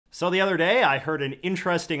So the other day, I heard an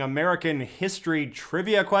interesting American history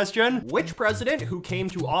trivia question. Which president who came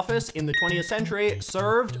to office in the 20th century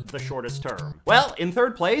served the shortest term? Well, in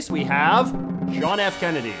third place, we have John F.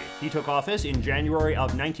 Kennedy. He took office in January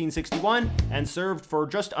of 1961 and served for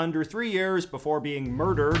just under 3 years before being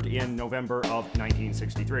murdered in November of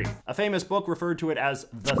 1963. A famous book referred to it as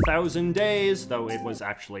The 1,000 Days, though it was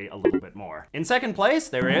actually a little bit more. In second place,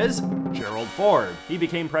 there is Gerald Ford. He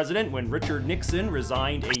became president when Richard Nixon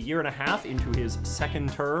resigned a year and a half into his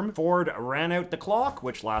second term. Ford ran out the clock,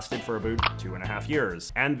 which lasted for about 2.5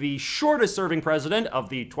 years. And the shortest serving president of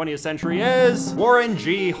the 20th century is Warren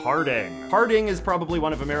G. Harding. Harding is probably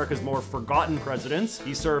one of America's more forgotten presidents.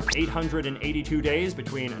 He served 882 days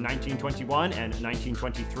between 1921 and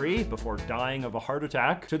 1923 before dying of a heart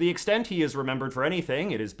attack. To the extent he is remembered for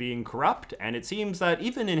anything, it is being corrupt, and it seems that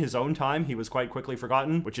even in his own time, he was quite quickly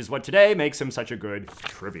forgotten, which is what today makes him such a good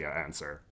trivia answer.